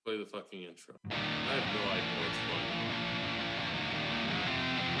play the fucking intro. I have no idea what's going on.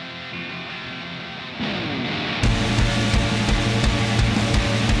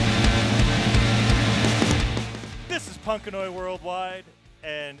 This is Punkanoi Worldwide,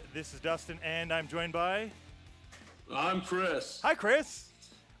 and this is Dustin, and I'm joined by... I'm Chris. Hi, Chris.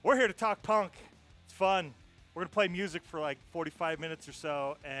 We're here to talk punk. It's fun. We're going to play music for like 45 minutes or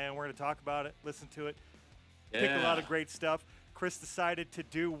so, and we're going to talk about it, listen to it, pick a lot of great stuff. Chris decided to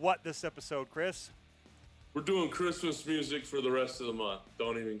do what this episode, Chris? We're doing Christmas music for the rest of the month.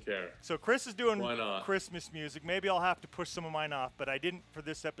 Don't even care. So Chris is doing Why not? Christmas music. Maybe I'll have to push some of mine off, but I didn't for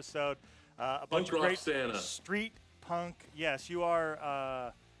this episode. A bunch Punk of rock great Santa. Street punk. Yes, you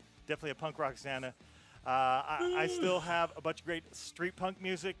are definitely a punk rock Santa. I still have a bunch of great street punk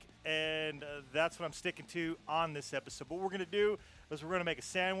music, and that's what I'm sticking to on this episode. What we're going to do is we're going to make a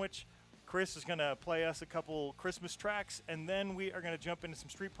sandwich. Chris is going to play us a couple Christmas tracks, and then we are going to jump into some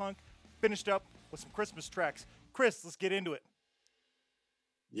street punk, finished up with some Christmas tracks. Chris, let's get into it.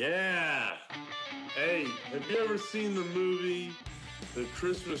 Yeah. Hey, have you ever seen the movie The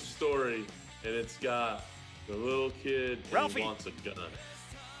Christmas Story? And it's got the little kid and Ralphie. He wants a gun.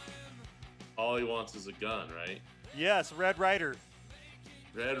 All he wants is a gun, right? Yes, Red Ryder.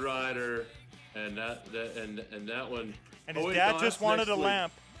 Red Ryder, and that one. And his dad just wanted a week.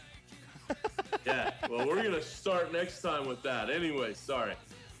 lamp. Yeah, well, we're going to start next time with that. Anyway, sorry.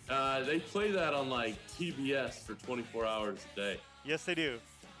 They play that on, like, TBS for 24 hours a day. Yes, they do.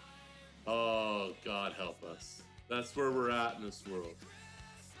 Oh, God help us. That's where we're at in this world.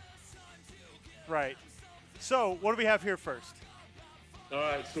 Right. So, what do we have here first? All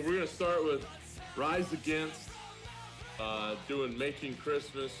right, so we're going to start with Rise Against, doing Making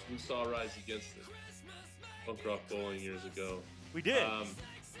Christmas. We saw Rise Against it. Punk Rock Bowling years ago. We did.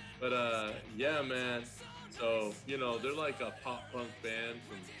 Yeah, man. So, you know, they're like a pop punk band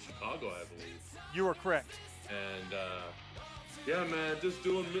from Chicago, I believe. You were correct. And, yeah, man, just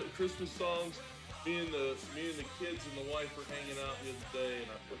doing Christmas songs. Me and the kids and the wife were hanging out the other day, and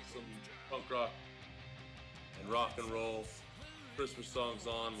I put some punk rock and rock and roll Christmas songs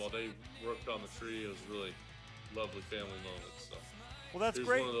on while they worked on the tree. It was a really lovely family moment. So, Well, that's here's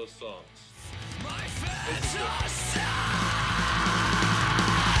great. one of those songs.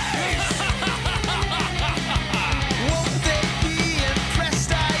 Won't they be impressed?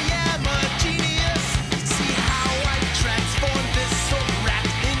 I am a genius. See how I transform this old rat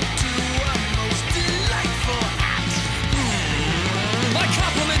into a most delightful act. My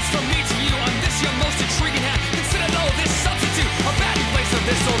compliments from me to you on this your most intriguing hat. Consider though this substitute a bad in place of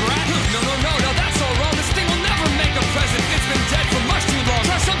this old rat. No, that's all wrong. This thing will never make a present. It's been dead for much too long.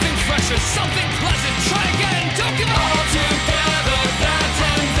 Try something fresher, something pleasant. Try again, don't give up. All together, that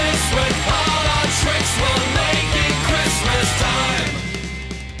and this with all our tricks will make it Christmas time.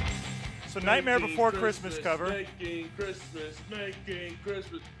 So, Nightmare Before Christmas cover. Making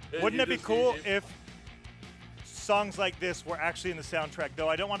Christmas. Wouldn't it be cool if songs like this were actually in the soundtrack? Though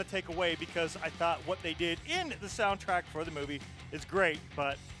I don't want to take away, because I thought what they did in the soundtrack for the movie is great,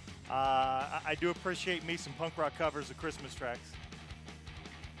 but I do appreciate me some punk rock covers of Christmas tracks.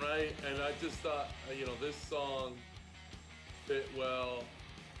 Right, and I just thought, you know, this song fit well,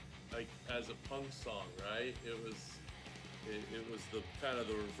 like as a punk song, right? It was the kind of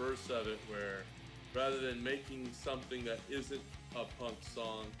the reverse of it, where rather than making something that isn't a punk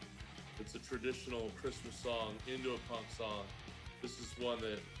song, it's a traditional Christmas song into a punk song. This is one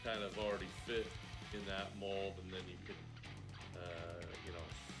that kind of already fit in that mold, and then you could, you know,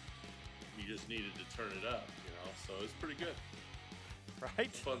 you just needed to turn it up, you know. So it's pretty good.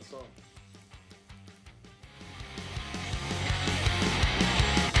 Right? Fun song.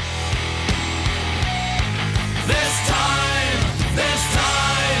 This time,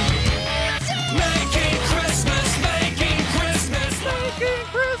 making Christmas.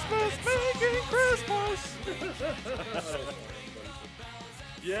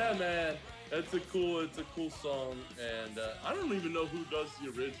 Yeah, man, it's a cool song, and I don't even know who does the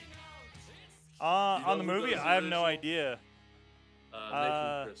original. On the who movie, does the I have no original? idea.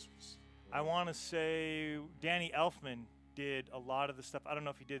 Making Christmas. I want to say Danny Elfman did a lot of the stuff. I don't know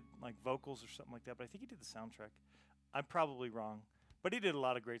if he did like vocals or something like that, but I think he did the soundtrack. I'm probably wrong, but he did a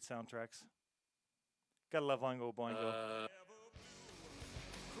lot of great soundtracks. Gotta love Oingo Boingo.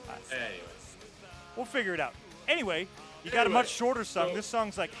 Anyway, We'll figure it out. Anyway, you got a much shorter song. This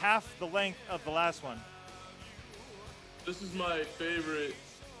song's like half the length of the last one. this is my favorite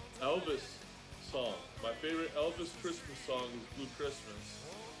Elvis song. My favorite Elvis Christmas song is Blue Christmas,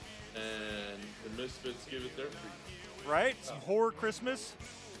 and the Misfits give it their treatment. Right? Some horror Christmas.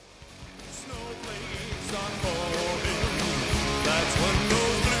 Snowflakes are falling. That's when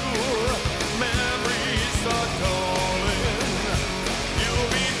those blue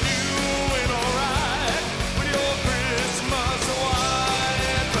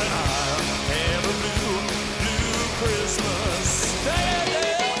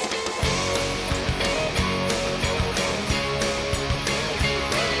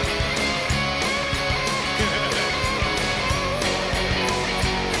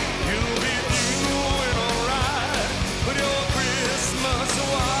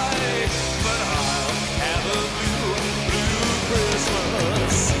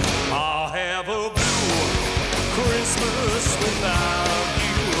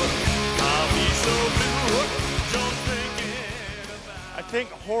think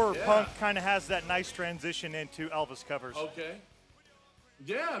horror Yeah. punk kind of has that nice transition into Elvis covers. Okay.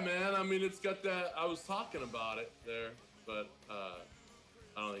 Yeah, man. I mean, it's got that. I was talking about it there, but I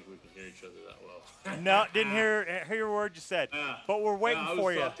don't think we can hear each other that well. No, didn't hear a word you said. Yeah. But we're waiting I for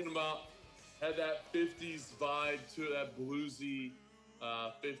was you. talking about had that 50s vibe to it, that bluesy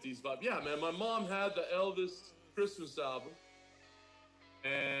 50s vibe. Yeah, man. My mom had the Elvis Christmas album,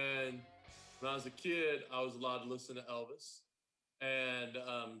 and when I was a kid, I was allowed to listen to Elvis, and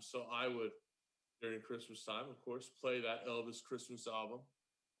so I would, during Christmas time, of course, play that Elvis Christmas album.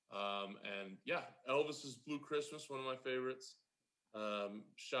 And yeah, Elvis's Blue Christmas, one of my favorites.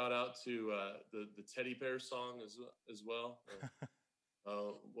 Shout out to the Teddy Bear song as well.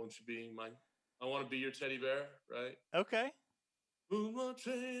 Won't you be my? I want to be your teddy bear, right? Okay. Move my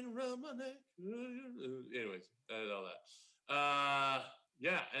chain around my neck. Anyways, all that.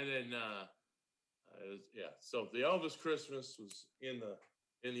 Yeah, and then yeah. So the Elvis Christmas was in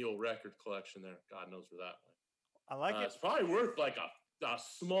the old record collection there. God knows where that went. I like it. It's probably worth like a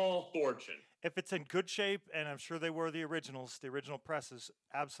small fortune. If it's in good shape, and I'm sure they were the original presses,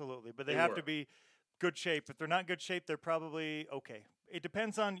 absolutely. But they They have were. to be good shape. If they're not good shape, they're probably okay. It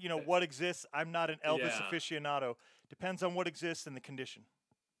depends on, what exists. I'm not an Elvis Yeah. aficionado. Depends on what exists and the condition.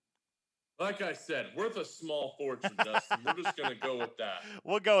 Like I said, worth a small fortune, Dustin. We're just gonna go with that.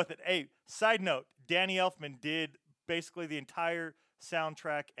 We'll go with it. Hey, side note, Danny Elfman did basically the entire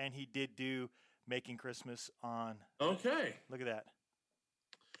soundtrack, and he did do Making Christmas on. Okay. Look at that.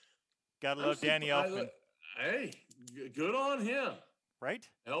 Gotta love Danny Elfman, Hey, good on him. right?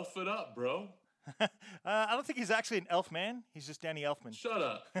 Elf it up, bro. I don't think he's actually an elf man. He's just Danny Elfman. Shut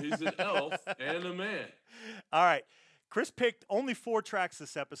up. He's an elf and a man. All right. Chris picked only 4 tracks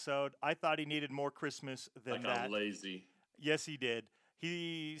this episode. I thought he needed more Christmas than Like that. I'm lazy. Yes, he did.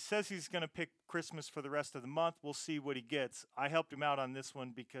 He says he's going to pick Christmas for the rest of the month. We'll see what he gets. I helped him out on this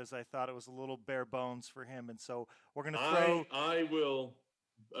one because I thought it was a little bare bones for him. And so we're going to throw. I will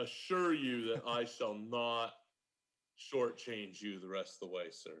assure you that I shall not shortchange you the rest of the way,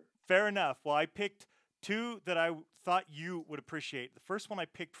 sir. Fair enough. Well, I picked 2 that I thought you would appreciate. The first one I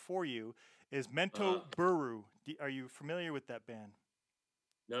picked for you is Mento Buru. Are you familiar with that band?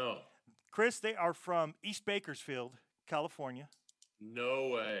 No. Chris, they are from East Bakersfield, California. No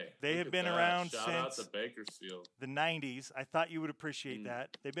way. They Look have at been that. around Shout out since to Bakersfield. the 90s. I thought you would appreciate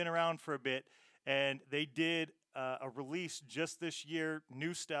that. They've been around for a bit, and they did a release just this year,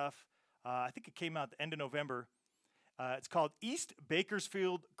 new stuff. I think it came out at the end of November. It's called East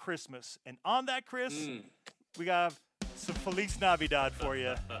Bakersfield Christmas. And on that, Chris, we got some Feliz Navidad for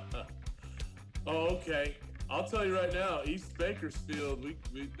you. Oh, okay. I'll tell you right now, East Bakersfield,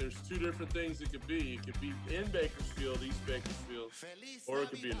 there's 2 different things it could be. It could be in Bakersfield, East Bakersfield, or it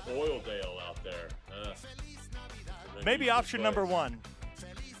could be an oil dale out there. Maybe option number 1.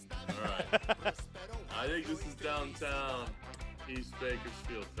 All right. I think this is downtown East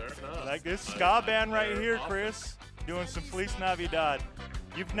Bakersfield. Fair enough. Like this ska band right They're here, awesome. Chris, doing some Feliz Navidad.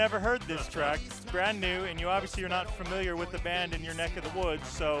 You've never heard this track. It's brand new, and you obviously are not familiar with the band in your neck of the woods.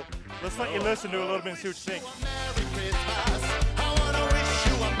 So let's let you listen to it a little bit and see what you think. Merry Christmas. I wanna wish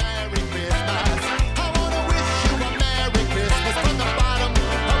you a Merry Christmas. I wanna wish you a Merry Christmas from the bottom of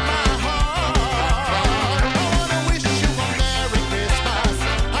my heart. I wanna wish you a Merry Christmas.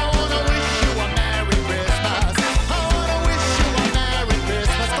 I wanna wish you a Merry Christmas. I wanna wish you a Merry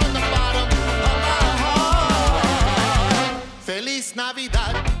Christmas from the bottom of my heart. Feliz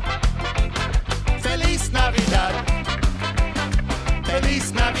Navidad. Feliz Navidad.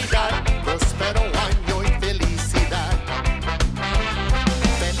 Feliz Navidad, prospero año y felicidad.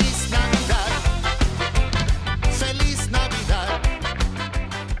 Feliz Navidad, Feliz Navidad,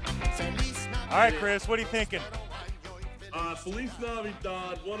 Feliz Navidad. All right, Chris, what are you thinking? Feliz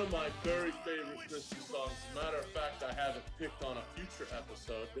Navidad, one of my very favorite Christmas songs. As a matter of fact, I have it picked on a future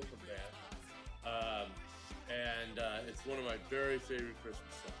episode, different band. It's one of my very favorite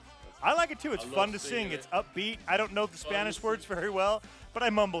Christmas songs. I like it too. It's I fun to love sing. singing It's it. upbeat. I don't know the Spanish to words sing. very well, but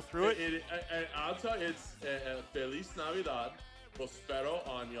I mumble through it. I'll tell you, it's Feliz Navidad, prospero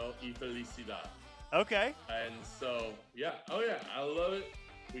año y felicidad. Okay. And so, yeah, I love it.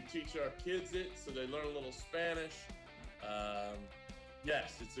 We teach our kids it so they learn a little Spanish.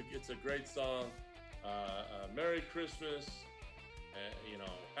 Yes, it's a great song. Merry Christmas,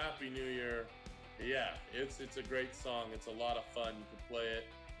 Happy New Year. Yeah, it's a great song. It's a lot of fun. You can play it.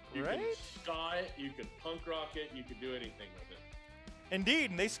 You can Right. ska it. You can punk rock it. You can do anything with it.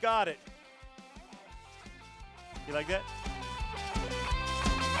 Indeed, and they scored it. You like that?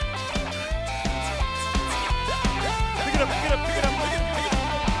 Pick it up, pick it up, pick it up, pick it up, pick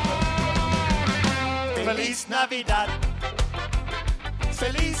it up. Feliz Navidad.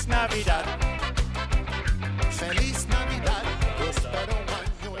 Feliz Navidad. Feliz Navidad, prospero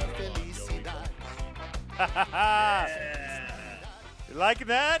año y felicidad. You liking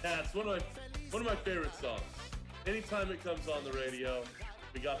that? Yeah, it's one of my favorite songs. Anytime it comes on the radio,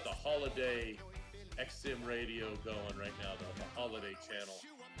 we got the holiday XM radio going right now, the holiday channel,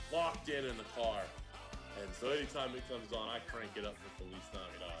 locked in the car. And so anytime it comes on, I crank it up for Feliz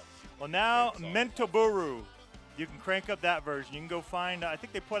Navidad. Well, now Mentoburu. You can crank up that version. You can go find, I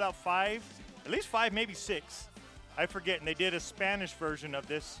think they put out 5, at least 5, maybe 6. I forget. And they did a Spanish version of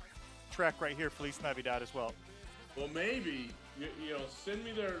this track right here, Feliz Navidad, as well. Well, maybe, you know, send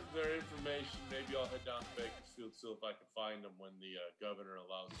me their information. Maybe I'll head down to Bakersfield, see if I can find them when the governor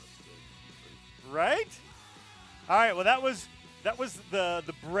allows us to. Right? All right. Well, that was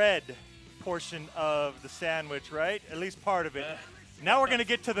the bread portion of the sandwich, right? At least part of it. Now we're going to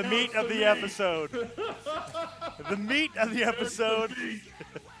get to the meat of the episode. The meat of the episode.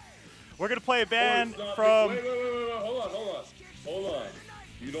 We're going to play a band from... Wait, hold on.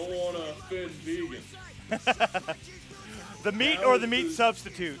 You don't want to offend vegans. The meat or the meat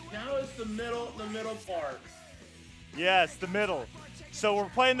substitute. Now it's the middle part. Yes, the middle. So we're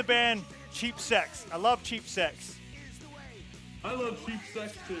playing the band Cheap Sex. I love Cheap Sex. I love Cheap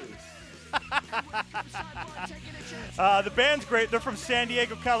Sex too. The band's great. They're from San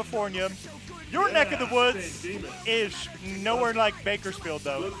Diego, California. Your neck of the woods is nowhere like Bakersfield,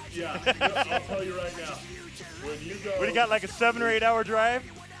 though. Look, yeah, I'll tell you right now. When you go, What do you got, like a 7 or 8 hour drive?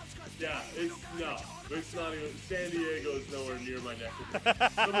 Yeah, it's not even. San Diego is nowhere near my neck of the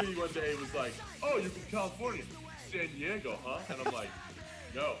woods. Somebody one day was like, "Oh, you're from California, San Diego, huh?" And I'm like,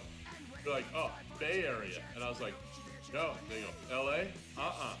 "No." They're like, "Oh, Bay Area," and I was like, "No." They go, "L.A.?"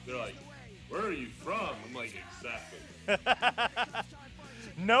 They're like, "Where are you from?" I'm like, "Exactly."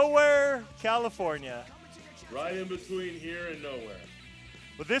 Nowhere, California. Right in between here and nowhere.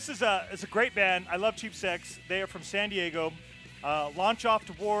 Well, this is it's a great band. I love Cheap Sex. They are from San Diego. Launch Off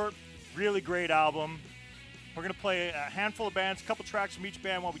to War, really great album. We're going to play a handful of bands, a couple tracks from each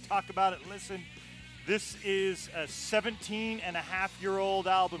band while we talk about it. Listen, this is a 17-and-a-half-year-old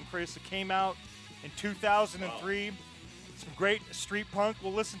album, Chris. It came out in 2003. Wow. Some great street punk.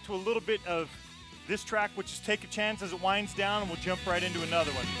 We'll listen to a little bit of this track, which is Take a Chance, as it winds down, and we'll jump right into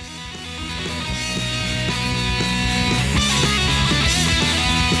another one.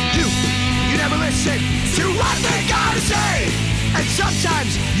 You never listen to what they gotta say, and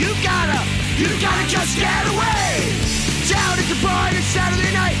sometimes you gotta just get away. Down at the bar on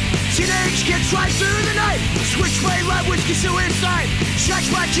Saturday night, teenage kids right through the night. Switchblade, red whiskey, suicide. Stretch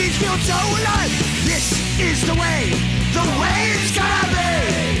black jeans, feel so alive. This is the way it's gotta be.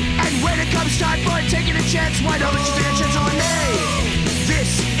 And when it comes time for taking a chance, why don't you take a chance on me?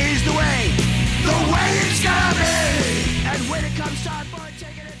 This is the way it's gotta be. And when it comes time for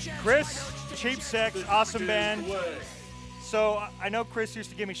taking a chance, Chris, Cheap Sex, awesome band. So I know Chris used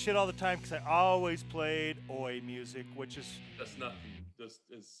to give me shit all the time because I always played Oi music, which is... That's nothing. Just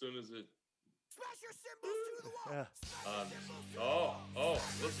as soon as it... Yeah. Let's go. 1,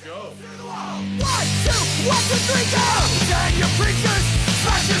 2, 1, 2, 3, go! Then your preachers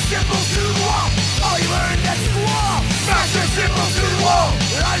smash your symbols to the wall. All you learn that's the wall. Smash your symbols to the wall.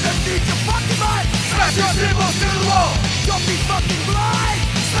 Underneath your fucking mind. Smash your symbols to the wall. Don't be fucking blind.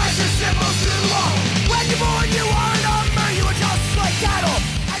 Smash your symbols to the wall. When you're born, you are a number. You are just like cattle.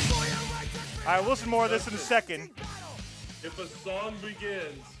 And for your right to... All right, we'll listen more of this in a second. If a song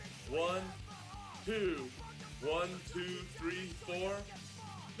begins 1, 2, 1, 2, 3, 4,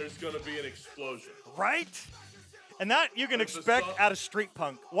 there's gonna be an explosion. Right? And that you can expect out of street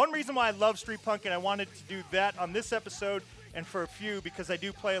punk. One reason why I love street punk, and I wanted to do that on this episode and for a few, because I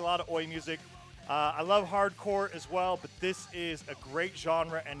do play a lot of Oi music. I love hardcore as well, but this is a great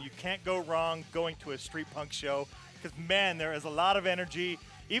genre, and you can't go wrong going to a street punk show because, man, there is a lot of energy.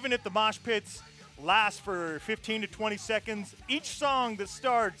 Even if the mosh pits last for 15 to 20 seconds, each song that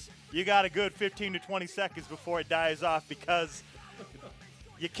starts, you got a good 15 to 20 seconds before it dies off because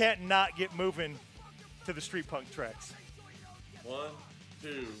you can't not get moving to the street punk tracks. 1,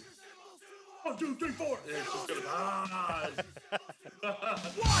 2, 1, 2, 3, 4. And it's just gonna 1,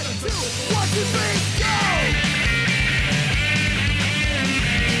 2, 1, 2, 3, go!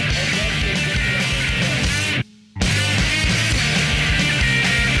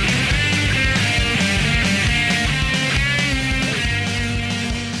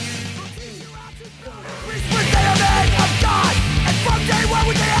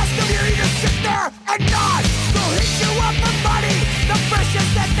 And not, they'll hit you up for money, the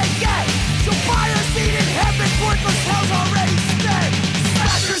freshest that they get. So buy a seat in heaven, worthless hell's already spent.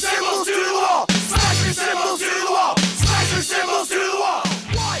 Smash your symbols to the wall, smash your symbols to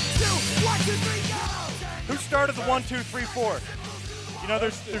started the 1, 2, 3, 4. You know,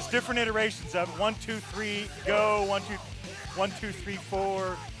 there's different iterations of it. 1, 2, 3, go. 1, 2, 1, 2, 3,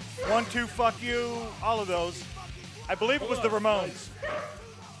 4. 1, 2, fuck you. All of those. I believe it was the Ramones.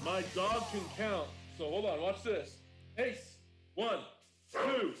 My dog can count. So hold on, watch this. Ace. 1,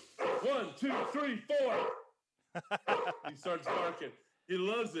 2, 1, 2, 3, 4. He starts barking. He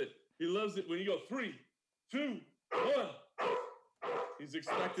loves it. He loves it when you go 3, 2, 1. He's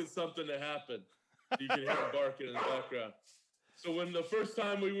expecting something to happen. You can hear him barking in the background. So when the first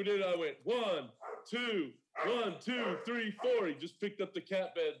time we did it, I went 1, 2, 1, 2, 3, 4. He just picked up the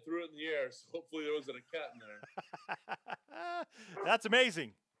cat bed, threw it in the air. So hopefully there wasn't a cat in there. That's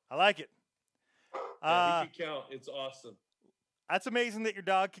amazing. I like it. Yeah, he can count. It's awesome. That's amazing that your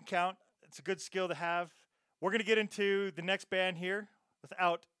dog can count. It's a good skill to have. We're going to get into the next band here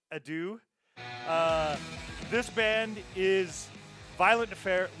without ado. This band is Violent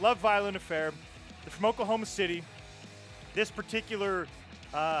Affair. Love Violent Affair. They're from Oklahoma City. This particular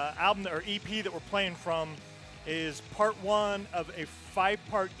album or EP that we're playing from is part 1 of a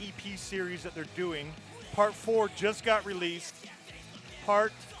 5-part EP series that they're doing. Part 4 just got released.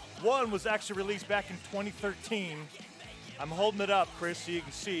 Part 1 was actually released back in 2013. I'm holding it up, Chris, so you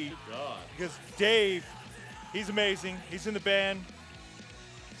can see. Good God. Because Dave, he's amazing. He's in the band.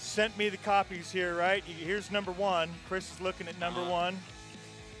 Sent me the copies here, right? Here's number 1. Chris is looking at number 1.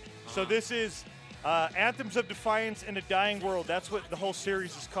 So this is Anthems of Defiance in a Dying World. That's what the whole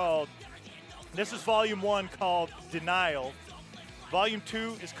series is called. This is volume 1 called Denial. Volume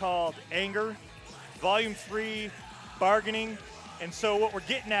 2 is called Anger. Volume 3, Bargaining. And so what we're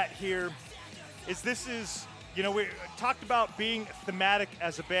getting at here is this is, you know, we talked about being thematic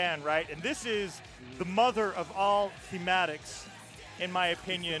as a band, right? And this is the mother of all thematics, in my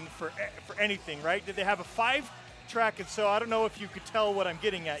opinion, for anything, right? Did they have a 5-track? And so I don't know if you could tell what I'm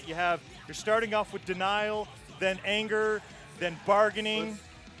getting at. You're starting off with Denial, then Anger, then Bargaining.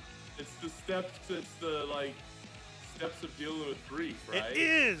 It's the steps. It's the steps of dealing with grief, right? It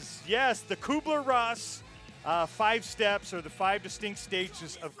is, yes, the Kubler-Ross 5 steps or the 5 distinct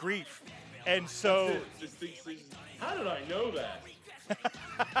stages of grief. And so, how did I know that?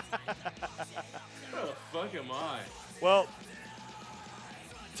 Where the fuck am I? Well,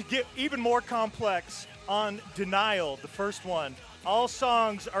 to get even more complex, on Denial, the first one, all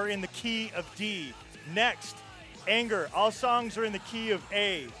songs are in the key of D. Next, Anger, all songs are in the key of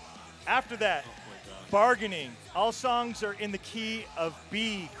A. After that, Bargaining, all songs are in the key of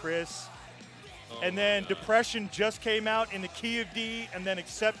B, Chris. And then Depression just came out in the key of D, and then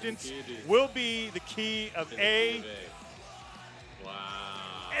Acceptance will be the key of A. Wow.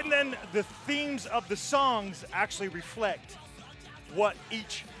 And then the themes of the songs actually reflect what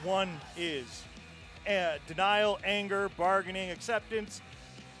each one is. Denial, Anger, Bargaining, Acceptance,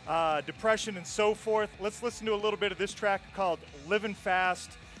 Depression, and so forth. Let's listen to a little bit of this track called Living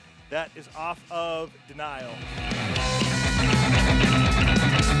Fast. That is off of Denial.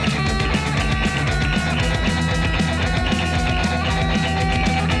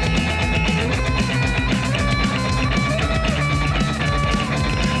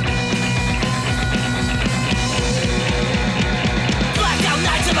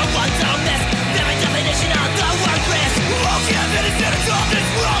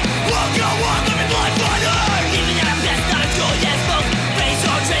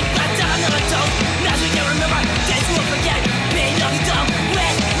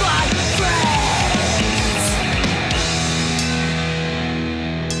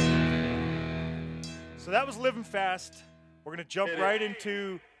 So that was Living Fast. We're going to jump right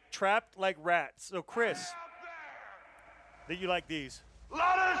into Trapped Like Rats. So, Chris, that you like these?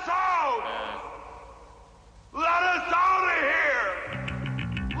 Let us out! Let us out of here!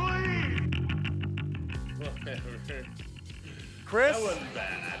 Please! Whatever. Chris? That wasn't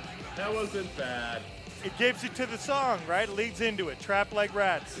bad. That wasn't bad. It gives you to the song, right? It leads into it. Trapped Like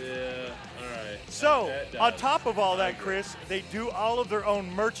Rats. Yeah, all right. So, That on does. top of all I that, agree. Chris, they do all of their own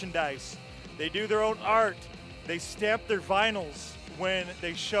merchandise. They do their own art. They stamp their vinyls when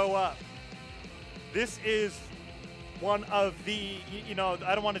they show up. This is one of the, you know,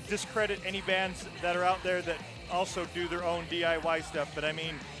 I don't want to discredit any bands that are out there that also do their own DIY stuff, but I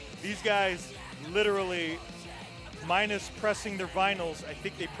mean, these guys literally, minus pressing their vinyls, I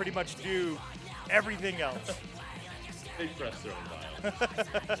think they pretty much do everything else. They press their own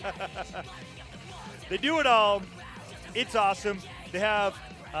dial. They do it all. It's awesome. They have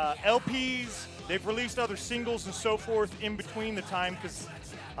LPs. They've released other singles and so forth in between the time because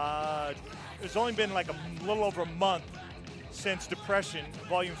there's only been like a little over a month since Depression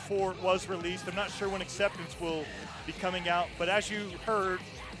Volume 4 was released. I'm not sure when Acceptance will be coming out, but as you heard,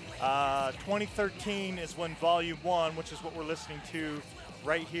 2013 is when Volume 1, which is what we're listening to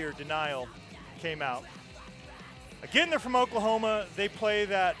right here, Denial, came out. Again, they're from Oklahoma. They play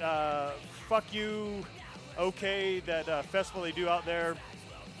that Fuck You, Okay, that festival they do out there.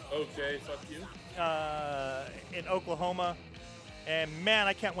 Okay, fuck you. In Oklahoma. And man,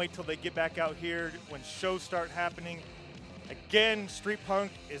 I can't wait till they get back out here when shows start happening. Again, street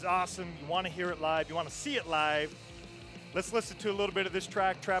punk is awesome. You want to hear it live. You want to see it live. Let's listen to a little bit of this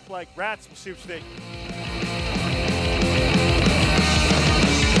track, Trap Like Rats. We'll see what you think.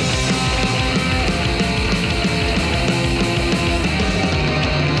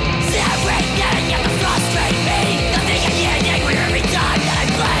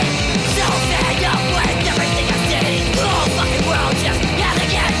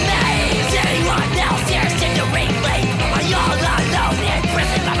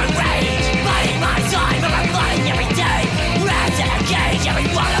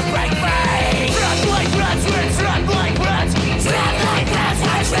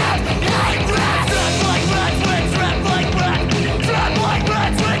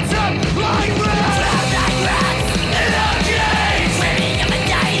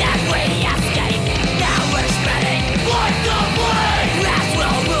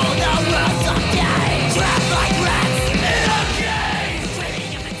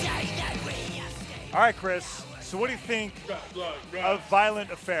 All right, Chris. So what do you think of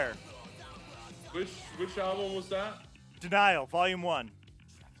Violent Affair? Which album was that? Denial, Volume 1.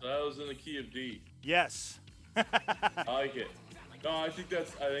 So that was in the key of D. Yes. I like it. No, I think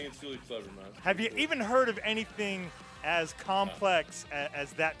it's really clever, man. Have you even heard of anything as complex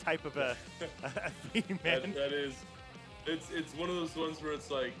as that type of a theme, man? That is, it's one of those ones where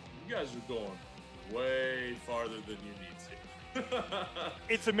it's like, you guys are going way farther than you need to.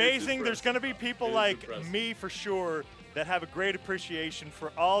 It's amazing. There's going to be people like me, for sure, that have a great appreciation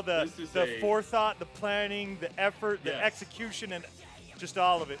for all the forethought, the planning, the effort, the execution, and just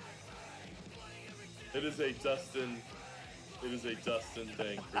all of it. It is a Dustin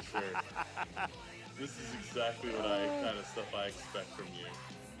thing for sure. This is exactly what kind of stuff I expect from you.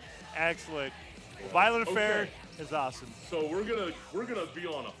 Excellent. Violent Affair is awesome. So we're gonna be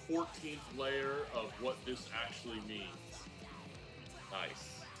on a 14th layer of what this actually means. Nice.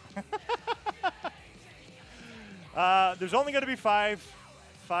 There's only going to be five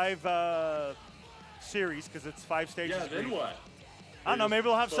series because it's 5 stages. Yeah, then what? I don't know. Maybe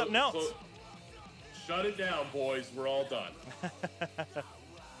we'll have something else. Shut it down, boys. We're all done.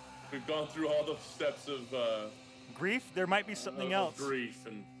 We've gone through all the steps of grief. There might be something else. Grief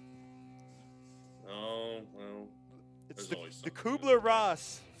and well. It's the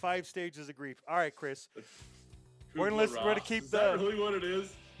Kubler-Ross 5 stages of grief. All right, Chris. We're going to keep Is that really what it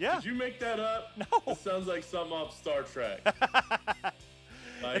is? Yeah. Did you make that up? No. It sounds like something off Star Trek.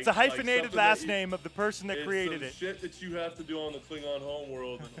 It's a hyphenated last name of the person that created it. Shit that you have to do on the Klingon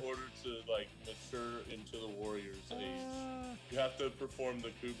homeworld in order to mature into the warrior's age. You have to perform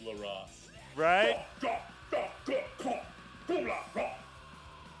the Kubler-Ross. Right?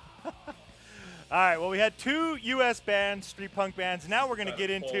 All right. Well, we had 2 U.S. bands, street punk bands. Now we're going to get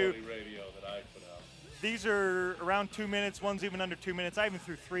into. Radio that I put out. These are around 2 minutes. One's even under 2 minutes. I even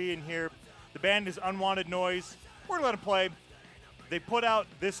threw 3 in here. The band is Unwanted Noise. We're going to let them play. They put out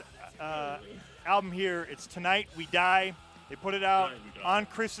this album here. It's Tonight We Die. They put it out on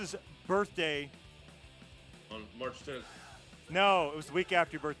Chris's birthday. On March 10th. No, it was the week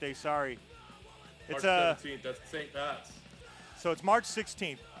after your birthday. Sorry. March 17th. That's St. Pat's. So it's March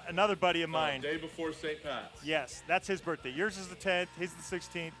 16th. Another buddy of mine. Day before St. Pat's. Yes, that's his birthday. Yours is the 10th. His is the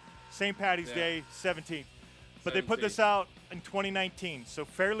 16th. St. Patty's Day, 17th. But they put this out in 2019, so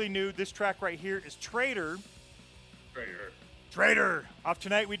fairly new. This track right here is Traitor. Traitor. Off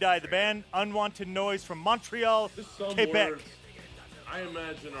Tonight We Die. The band Unwanted Noise from Montreal, Some Quebec. words I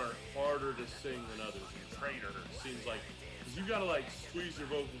imagine are harder to sing than others. Traitor seems like, because you gotta squeeze your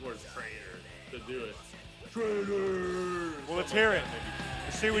vocal cords, traitor, to do it. Traitor. Well, let's hear it.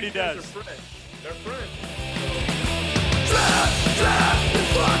 Let's see what he does. They're French. Trap, you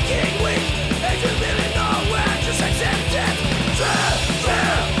fucking weak. And you're living nowhere, just accept it.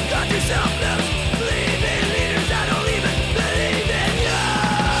 Trap, got yourself loose. Believe in leaders that don't even believe in you.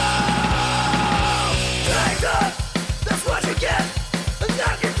 Traitor, that's what you get.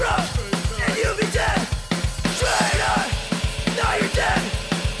 Knock your throat, and you'll be dead. Traitor, now you're dead.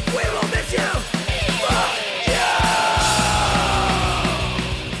 We will miss you. Fuck you.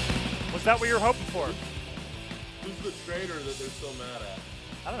 Was that what you were hoping for? Who's the traitor that they're so mad at?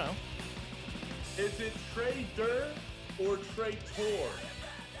 I don't know. Is it traitor or traitor?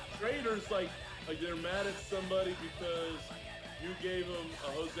 Traitors like they're mad at somebody because you gave them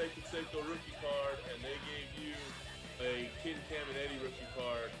a Jose Canseco rookie card, and they gave you a Ken Caminetti rookie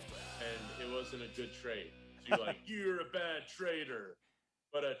card, and it wasn't a good trade. So you're like, you're a bad trader.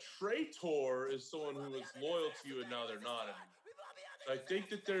 But a traitor is someone who was loyal to you, and now they're not anymore. I think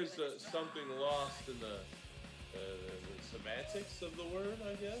that there's something lost in the semantics of the word,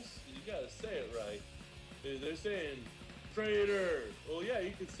 I guess. You gotta say it right. They're saying traitor. Well, yeah,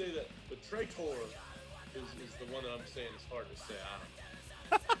 you could say that, but traitor is the one that I'm saying is hard to say.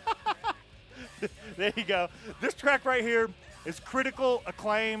 I don't know. There you go. This track right here is Critical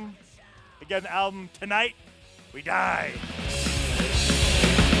Acclaim. Again, the album Tonight We Die.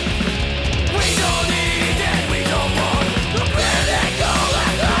 We don't need and we don't want the critical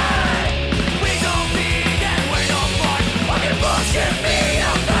acclaim. We don't need and we don't want fucking bullshit me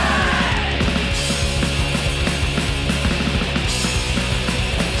away.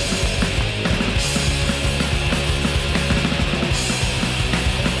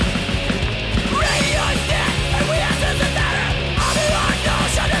 Radio's dead and we have to matter. All the wrong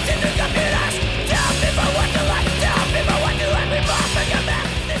notions in the computers. Tell people what to like, tell people what to like. We must think about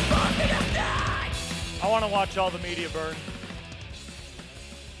this bullshit of time. I want to watch all the media burn.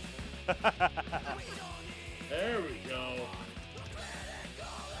 There we go.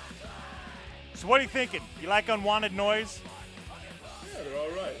 So what are you thinking? You like Unwanted Noise? Yeah, they're all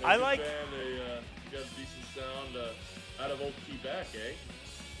right. I Good like- band. They got a decent sound out of old Quebec, eh?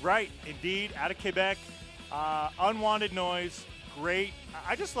 Right, indeed, out of Quebec. Unwanted Noise, great.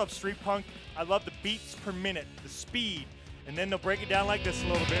 I just love street punk. I love the beats per minute, the speed. And then they'll break it down like this a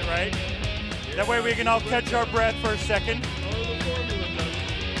little bit, right? That way we can all catch our breath for a second. Now we're building up.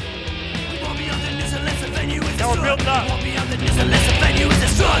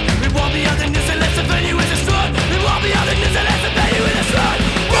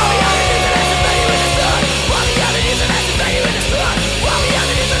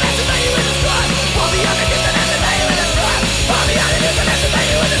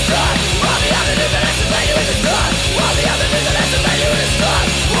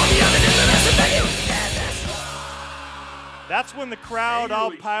 That's when the crowd all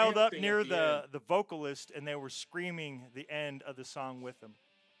Angrily piled up chanting near at the the, end. the vocalist and they were screaming the end of the song with him.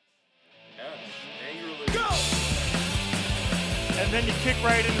 Yes, angrily. And then you kick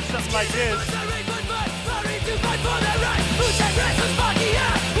right into something like this.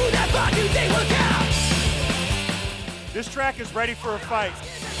 This track is ready for a fight.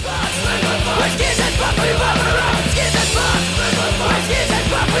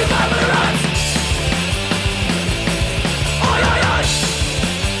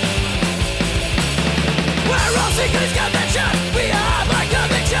 We're all seekers convention. We are my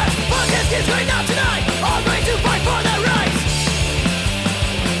conviction. Focus kids right now tonight. All going to fight for their rights.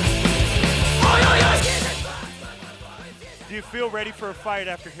 Do you feel ready for a fight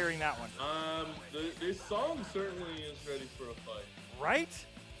after hearing that one? This song certainly is ready for a fight. Right?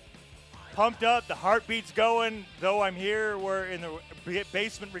 Pumped up, the heartbeat's going. Though I'm here, we're in the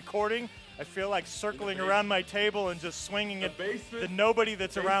basement recording. I feel like circling basement. around my table and just swinging The at basement. the nobody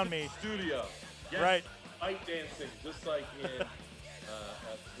that's around me. Basement Studio. Yes, Right. Fight dancing, just like in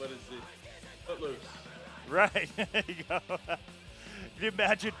what is it? Footloose. Right. There you go. Can you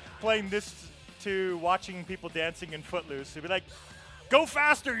imagine playing this to watching people dancing in Footloose? It'd be like, go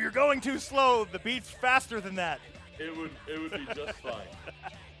faster, you're going too slow. The beat's faster than that. It would be just fine.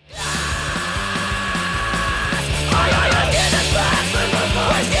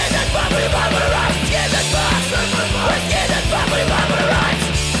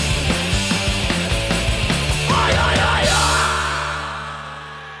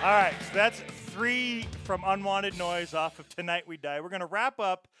 All right, so that's 3 from Unwanted Noise off of Tonight We Die. We're going to wrap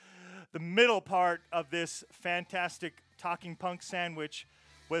up the middle part of this fantastic talking punk sandwich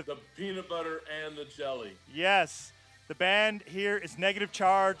with, The peanut butter and the jelly. yes, the band here is Negative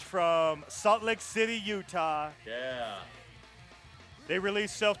Charge from Salt Lake City, Utah. Yeah. They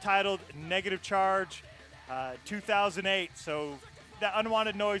released self-titled Negative Charge 2008, so that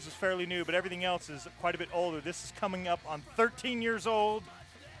Unwanted Noise is fairly new, but everything else is quite a bit older. This is coming up on 13 years old.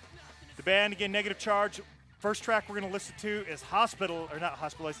 The band, again, Negative Charge. First track we're going to listen to is Hospital, or not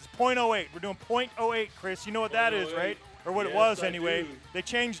Hospitalized, it's .08. We're doing .08, Chris. You know what that is, 0.08. right? Or what it Yes, was I anyway. do. They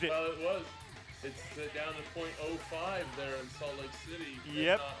changed it. Well, it was. It's down to .05 there in Salt Lake City. if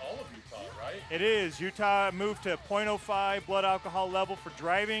Yep. Not all of Utah, right? It is. Utah moved to .05 blood alcohol level for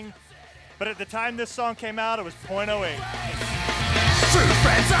driving. But at the time this song came out, it was .08. True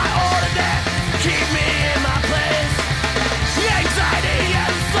friends, I ordered that. Keep me in my place. The anxiety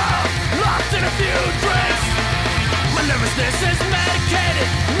and sorrow, lost in a few drinks. My nervousness is medicated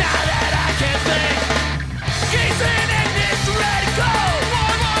now that I can't think. Gazing in this rain.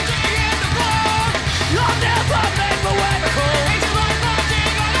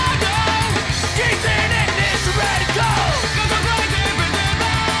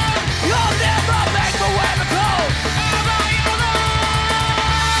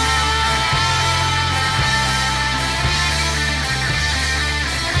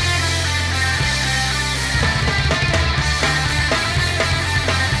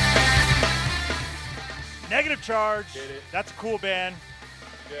 Charge. Get it. That's a cool band.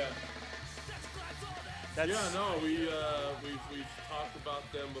 Yeah. That's, Yeah, no, we've talked about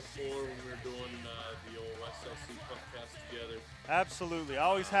them before when we were doing the old SLC podcast together. Absolutely.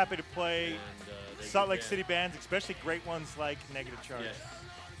 Always happy to play And they Salt good Lake band. City bands, especially great ones like Negative Charge. Yes.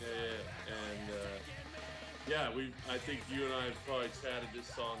 Yeah. And I think you and I have probably chatted this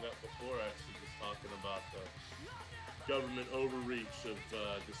song up before, actually, just talking about the government overreach of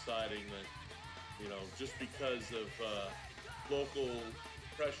deciding that, just because of local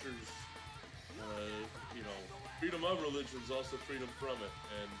pressures, freedom of religion is also freedom from it.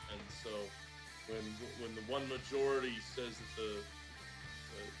 And so when the one majority says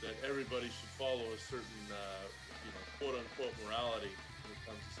that everybody should follow a certain, quote unquote morality when it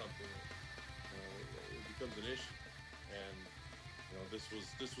comes to something, it becomes an issue. And this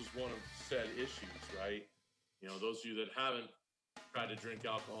was one of said issues, right? Those of you that haven't tried to drink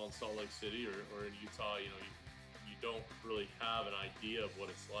alcohol in Salt Lake City or in Utah, you don't really have an idea of what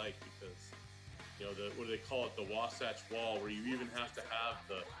it's like, because what do they call it, the Wasatch Wall, where you even have to have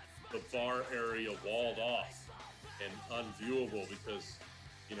the bar area walled off and unviewable, because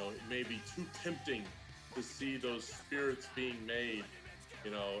it may be too tempting to see those spirits being made,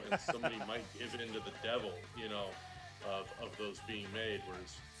 and somebody might give in to the devil, of those being made.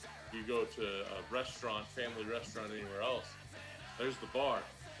 Whereas you go to a restaurant, family restaurant anywhere else, there's the bar.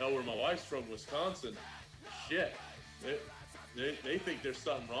 Hell, where my wife's from, Wisconsin, shit, they think there's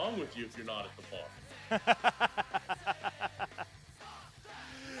something wrong with you if you're not at the bar.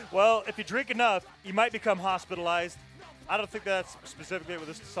 Well, if you drink enough, you might become hospitalized. I don't think that's specifically what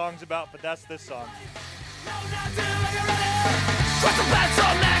this song's about, but that's this song. Cross the path so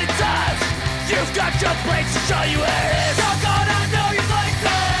many times. You've got your place to show you where it is. You're gonna know your places.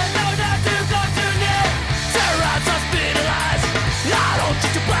 No not to go too near. Terrorize, hospitalized. I don't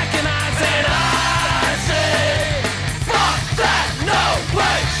treat you black and eyes, and I say, fuck that, no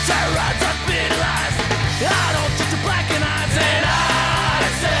way. Terrorize, hospitalized. I don't treat you black and eyes, and I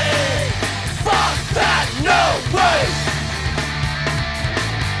say, fuck that, no way.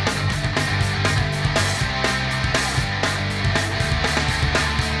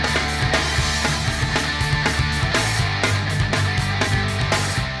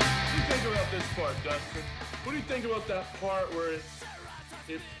 Dustin, what do you think about that part where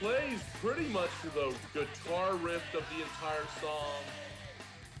it plays pretty much the guitar riff of the entire song,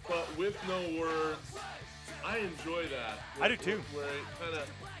 but with no words? I enjoy that. I do too. Where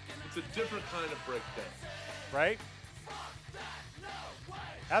it's a different kind of breakdown. Right?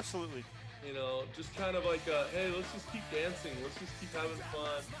 Absolutely. Just kind of like, hey, let's just keep dancing. Let's just keep having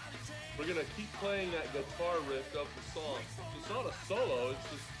fun. We're going to keep playing that guitar riff of the song. It's not a solo, it's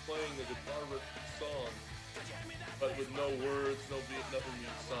just playing the guitar riff of the song, but with no words, nothing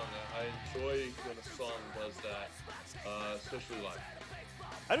being sung. I enjoy when a song does that, especially live.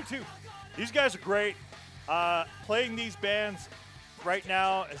 I do too. These guys are great. Playing these bands right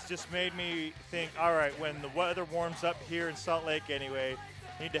now has just made me think, all right, when the weather warms up here in Salt Lake anyway,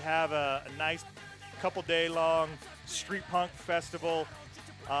 need to have a nice couple-day long street punk festival,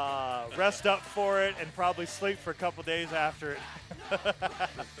 rest up for it, and probably sleep for a couple days after it.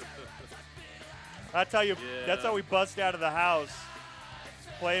 I tell you, That's how we bust out of the house.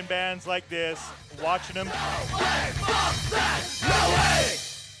 Playing bands like this, watching them.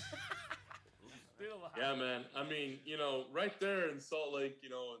 Yeah, man. I mean, right there in Salt Lake,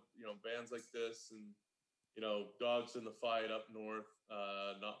 bands like this, and Dogs in the Fight up north,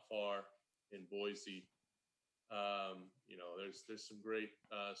 not far in Boise. There's some great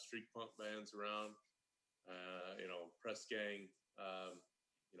street punk bands around. Press Gang,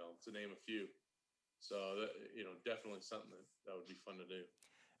 to name a few. So definitely something that would be fun to do.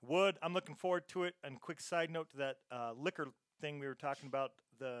 I'm looking forward to it. And quick side note to that liquor thing we were talking about,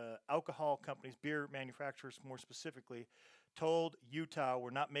 the alcohol companies, beer manufacturers more specifically, told Utah,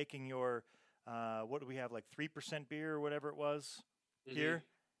 we're not making your, what do we have, like 3% beer or whatever it was here?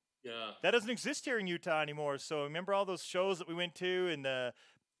 Yeah. That doesn't exist here in Utah anymore. So remember all those shows that we went to, and the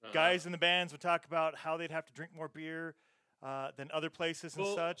guys in the bands would talk about how they'd have to drink more beer than other places and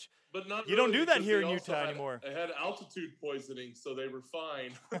such. But not you really, don't do that because here they in also Utah anymore. They had altitude poisoning, so they were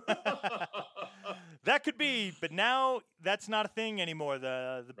fine. That could be, but now that's not a thing anymore.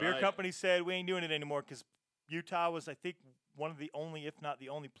 The beer company said we ain't doing it anymore because Utah was, I think, one of the only, if not the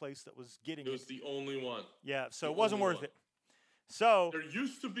only place that was getting it. It was the only one. Yeah, so it wasn't worth it. So there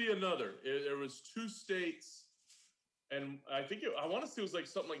used to be another. There was two states, and I want to say it was like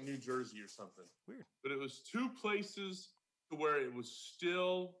something like New Jersey or something. Weird. But it was two places to where it was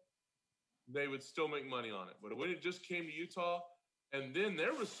still, they would still make money on it. But when it just came to Utah, And then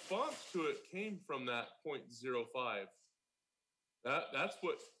their response to it came from that 0.05. That's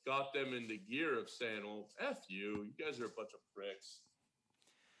what got them into gear of saying, well, F you guys are a bunch of pricks.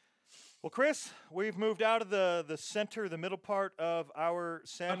 Well, Chris, we've moved out of the center, the middle part of our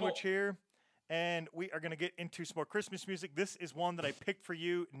sandwich here, and we are going to get into some more Christmas music. This is one that I picked for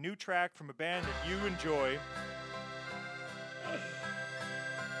you, new track from a band that you enjoy.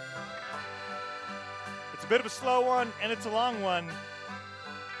 It's a bit of a slow one, and it's a long one,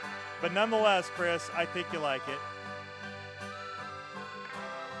 but nonetheless, Chris, I think you like it.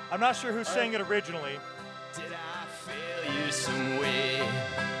 I'm not sure who sang it originally. Did I fail you some way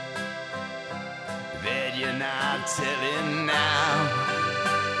that you're not telling now?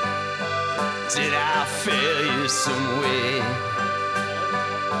 Did I fail you some way,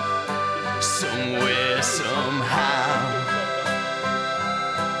 somewhere, somehow?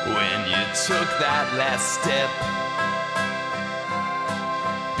 When you took that last step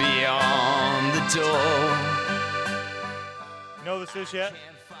beyond the door. You know who this is yet?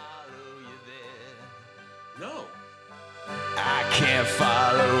 No. I can't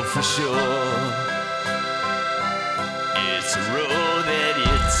follow for sure. It's a road that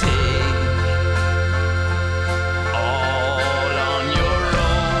you take all on your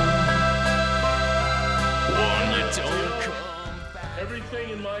own. One you don't come back. Everything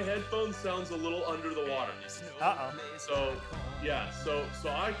in my headphones sounds a little under the water. Uh-oh. So yeah, so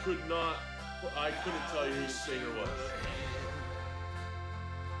I couldn't tell you who the singer was.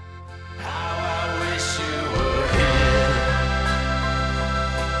 How I wish you were here.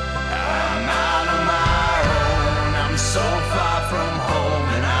 I'm out on my own. I'm so far from home,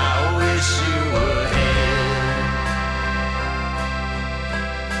 and I wish you were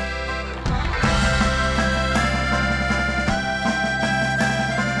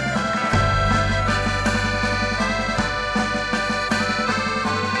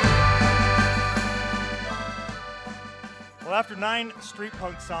Well, after 9 street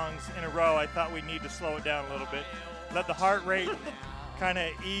punk songs in a row, I thought we'd need to slow it down a little bit. Let the heart rate kind of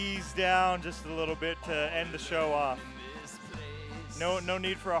ease down just a little bit to end the show off. No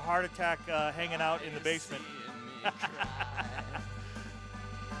need for a heart attack hanging out in the basement.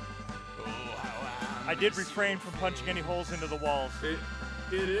 I did refrain from punching any holes into the walls. It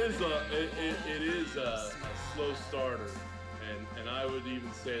is a slow starter, and I would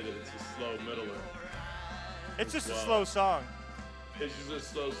even say that it's a slow middler. It's just a slow song. It's just a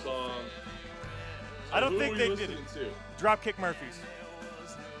slow song. So I don't who think are they you did listening to? Dropkick Murphys.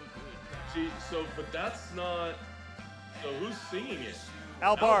 Gee, but that's not. So who's singing it?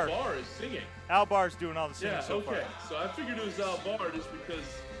 Al Barr. Al Barr is singing. Al Barr's doing all the singing Yeah, so okay. far. So I figured it was Al Barr just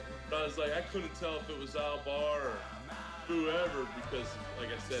because I was like, I couldn't tell if it was Al Barr or whoever because, like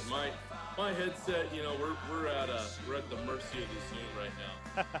I said, my headset, we're at the mercy of the Zoom right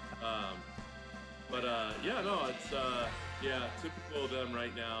now. It's typical of them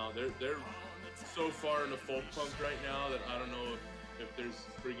right now. They're so far into folk punk right now that I don't know if there's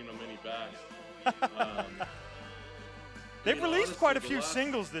bringing them any back. They've released quite a few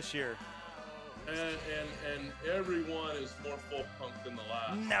singles this year. And every one is more folk punk than the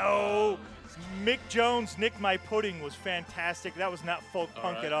last. No, Mick Jones' "Nick My Pudding" was fantastic. That was not folk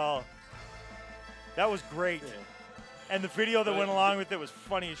punk at all. That was great, and the video that went along with it was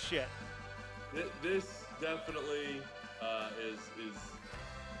funny as shit. This definitely is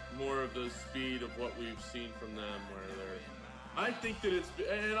more of the speed of what we've seen from them, where they're. I think that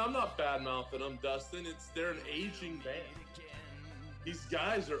and I'm not bad mouthing them, Dustin. They're an aging band. These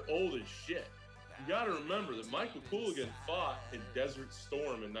guys are old as shit. You got to remember that Michael Cooligan fought in Desert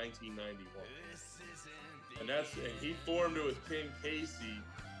Storm in 1991, and he formed it with Ken Casey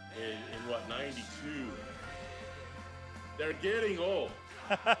in 92. They're getting old.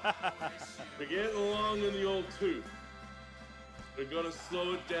 They're getting along in the old tooth. They're gonna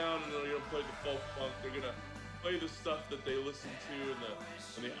slow it down, and they're gonna play the folk punk. They're gonna play the stuff that they listen to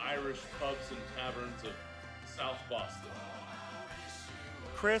in the Irish pubs and taverns of South Boston.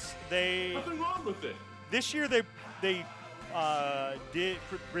 Chris, Nothing wrong with it. This year they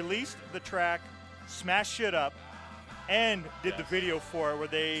released the track "Smash Shit Up" and did the video for it, where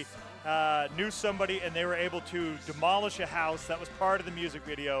they knew somebody and they were able to demolish a house. That was part of the music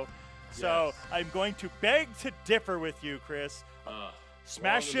video. So I'm going to beg to differ with you, Chris.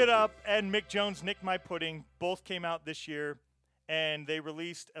 Smash Shit Up and Mick Jones' "Nick My Pudding" both came out this year, and they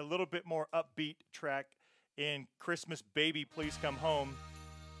released a little bit more upbeat track in "Christmas Baby Please Come Home."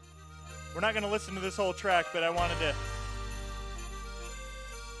 We're not going to listen to this whole track, but I wanted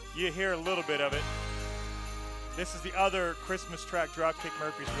you hear a little bit of it. This is the other Christmas track Dropkick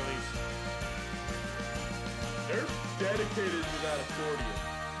Murphys released. They're dedicated to that accordion.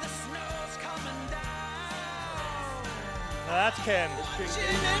 Now that's Ken.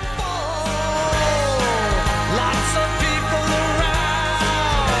 Lots of people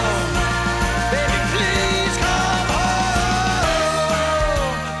around. Baby, please come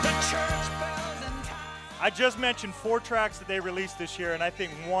home. The church bells and I just mentioned 4 tracks that they released this year, and I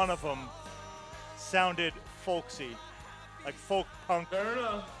think one of them sounded folksy, like folk punk. Fair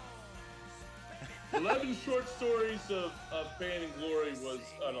enough. 11 Short Stories of Pain and Glory was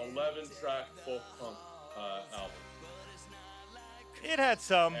an 11-track folk punk album. It had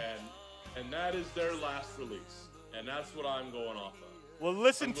some. And that is their last release. And that's what I'm going off of. Well,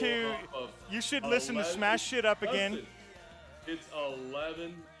 listen I'm going to. off of You should listen to 11 Smash Shit Up again. Listen, it's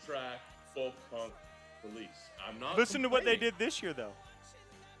 11-track folk punk release. I'm not Listen to what they complaining. did this year, though.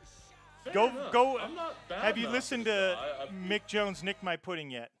 Fair Go, enough. go. I'm not bad Have you enough listened this, to though. Mick Jones' Nick My Pudding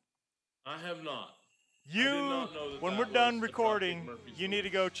yet? I have not. You, not know that when that we're was done a recording, Dropkick Murphys you need to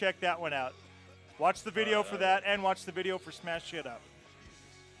release. go check that one out. Watch the video for I that and watch the video for Smash Shit Up.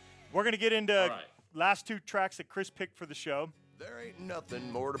 We're going to get into All right. last 2 tracks that Chris picked for the show. There ain't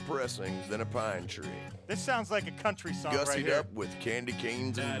nothing more depressing than a pine tree. This sounds like a country song right Gussied here. up with candy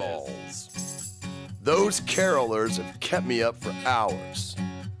canes and That is. balls. Those carolers have kept me up for hours.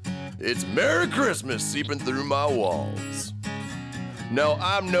 It's Merry Christmas seeping through my walls. No,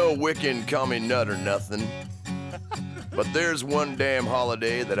 I'm no Wiccan commie nut or nothing. But there's one damn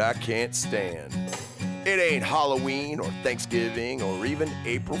holiday that I can't stand. It ain't Halloween or Thanksgiving or even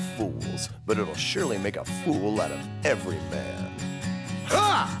April Fools, but it'll surely make a fool out of every man.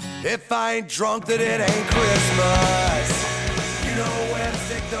 Ha! If I ain't drunk, then it ain't Christmas. You know where to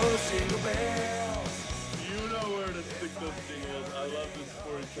stick those jingle bells. You know where to stick those jingles. I love this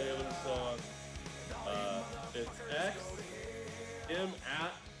Corey Taylor song. It's XM@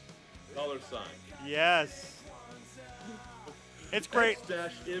 $. Yes. It's great.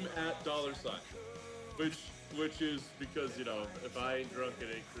 $M@ $. Which is because, you know, if I ain't drunk, it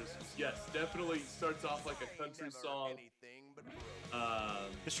ain't Christmas. Yes, definitely starts off like a country song.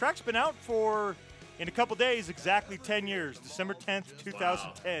 This track's been out for, in a couple days, exactly 10 years. December 10th,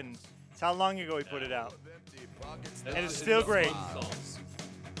 2010. That's how long ago he put it out. And it's still a great. fun song.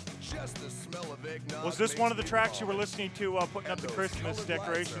 Just the smell of eggnog Was this makes one of the me tracks you were fall. listening to while putting up the Those Christmas colored lights are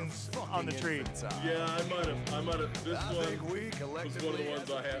decorations on the fucking tree? infantile. Yeah, I might have. This I think one we was one of collectively the ones as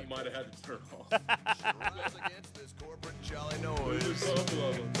a I people might have had to turn off. rise against this corporate jolly There's noise. a couple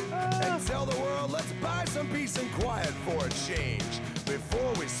of them. And tell the world, let's buy some peace and quiet for a change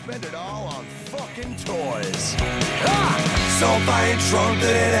before we spend it all on fucking toys. Ha! So if I ain't drunk,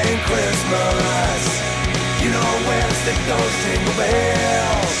 then it ain't Christmas. You know where to stick those jingle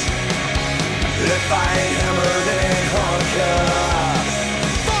bells. If I ain't hammered, it ain't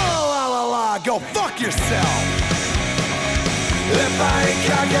Hanukkah. La la la, go fuck yourself. If I ain't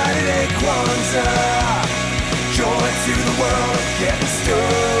cockeyed, it ain't Kwanzaa. Joy to the world of getting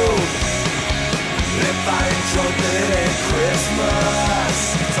stoned. If I ain't drunk, then it ain't Christmas.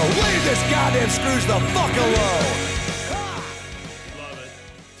 So leave this goddamn Scrooge the fuck alone. Love it.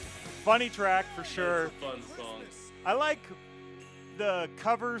 Funny track for sure. It's a fun song. I like the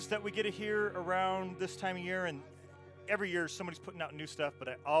covers that we get to hear around this time of year, and every year somebody's putting out new stuff, but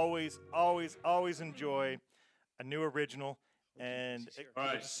I always enjoy a new original and All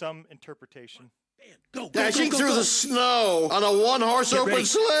right. some interpretion. Dashing through the snow on a one-horse open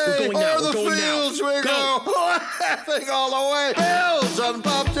sleigh. O'er the fields we go, laughing all the way. Bells on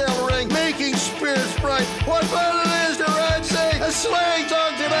bobtail ring, making spirits bright. What fun it is to ride, say, a sleighing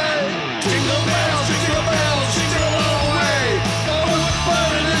song today. Jingle bells, jingle all the way. Oh, what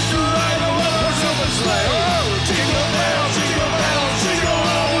fun it is to ride a one-horse open sleigh. Oh, jingle bells, jingle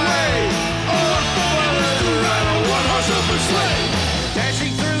all the way. Oh, what fun it is to ride a one-horse open sleigh.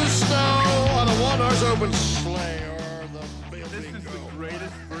 Dashing through the snow on a one-horse open sleigh. Or the fields This we is go. the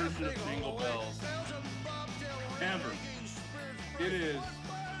greatest version of Jingle Bells ever. It is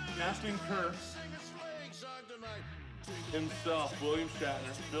Captain Kirk himself, William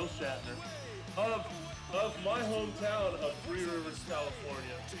Shatner, Bill Shatner, of my hometown of Three Rivers,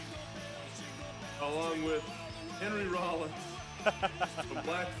 California, along with Henry Rollins, the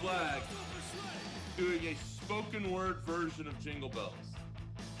Black Flag, doing a spoken word version of Jingle Bells.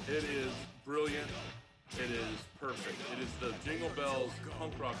 It is brilliant. It is perfect. It is the Jingle Bells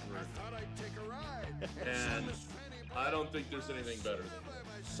punk rock version. And I don't think there's anything better than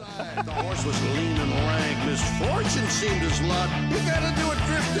that. The horse was lean and rank. Misfortune seemed his lot. He got into a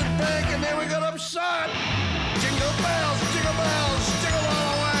drifted bank, and there we got upside. Jingle bells, jingle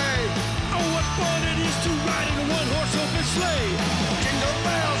all the way. Oh, what fun it is to ride in a one-horse open sleigh. Jingle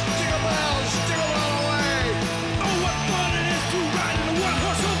bells, jingle all the way.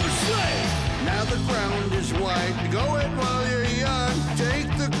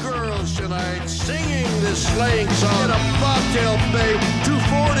 his slaying song. In a bobtail bay,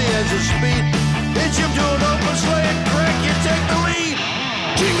 240 as his speed. Hitch him to an open sleigh and crack, you take the lead.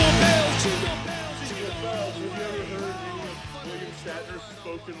 Jingle bells, jingle bells, jingle bells. Have you ever heard any of William Shatner's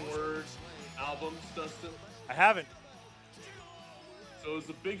spoken word albums, Dustin? I haven't. So it was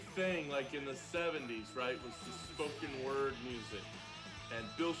a big thing, like in the 70s, right, was the spoken word music. And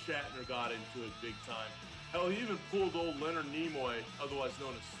Bill Shatner got into it big time. Hell, he even pulled old Leonard Nimoy, otherwise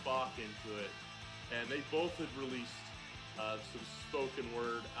known as Spock, into it. And they both had released some spoken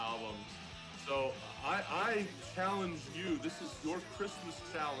word albums. So I challenge you, this is your Christmas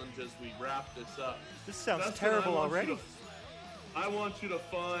challenge as we wrap this up. This sounds Dustin, terrible already. I want you to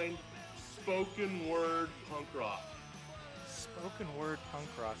find spoken word punk rock. Spoken word punk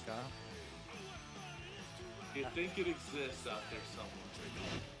rock, huh? You think it exists out there somewhere?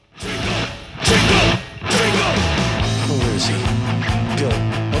 Oh, where is he? Bill.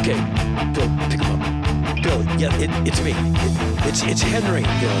 Okay. Bill, pick him up. Bill, yeah, it's me. It's Henry,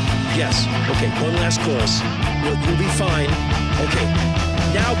 Bill. Yes. Okay, one last chorus. You'll be fine. Okay.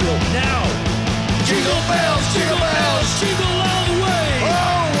 Now, Bill, now! Jingle bells, jingle all the way.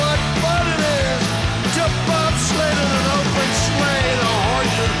 Oh, what fun it is to bobsled in an open sleigh. The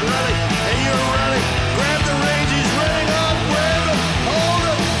horse is running and you're running. Grab the reins, he's running off. Grab him, hold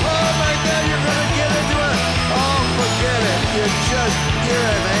him. Oh my God, you're gonna get into it. Oh, forget it. You're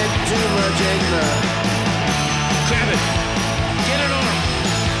have had too much eggnog. Grab it. Get it on him.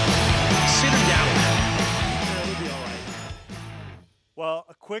 Sit him down. It'll be all right. Well,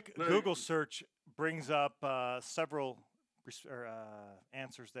 a quick Google search brings up several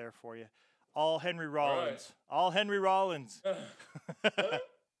answers there for you. All Henry Rollins. All Henry Rollins. I'll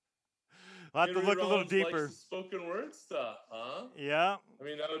have to look a little deeper. Likes the spoken word stuff, huh? Yeah. I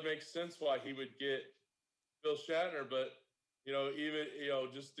mean, that would make sense why he would get Bill Shatner, but even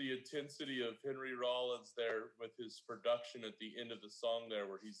just the intensity of Henry Rollins there with his production at the end of the song there,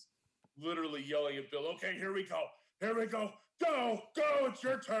 where he's literally yelling at Bill, "Okay, here we go, go, it's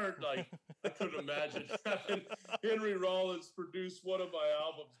your turn." Like, I couldn't imagine having Henry Rollins produce one of my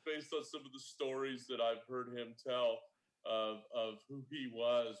albums based on some of the stories that I've heard him tell of who he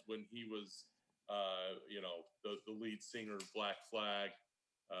was when he was, the lead singer of Black Flag.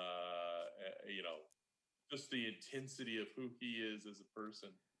 Just the intensity of who he is as a person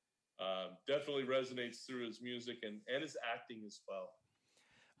definitely resonates through his music and his acting as well.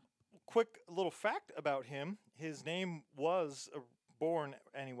 Quick little fact about him. His name was born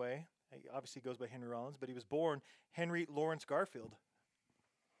anyway. He obviously goes by Henry Rollins, but he was born Henry Lawrence Garfield.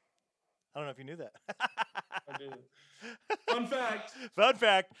 I don't know if you knew that. I do. Fun fact. Fun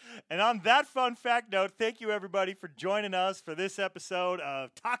fact. And on that fun fact note, thank you everybody for joining us for this episode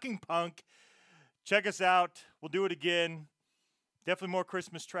of Talking Punk. Check us out. We'll do it again. Definitely more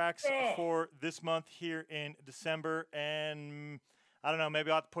Christmas tracks for this month here in December. And I don't know,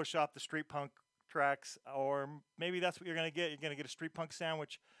 maybe I'll have to push off the street punk tracks, or maybe that's what you're going to get. You're going to get a street punk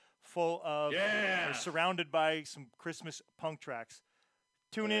sandwich full of, or surrounded by some Christmas punk tracks.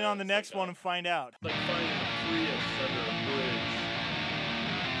 Tune in on the next one and find out. Like finding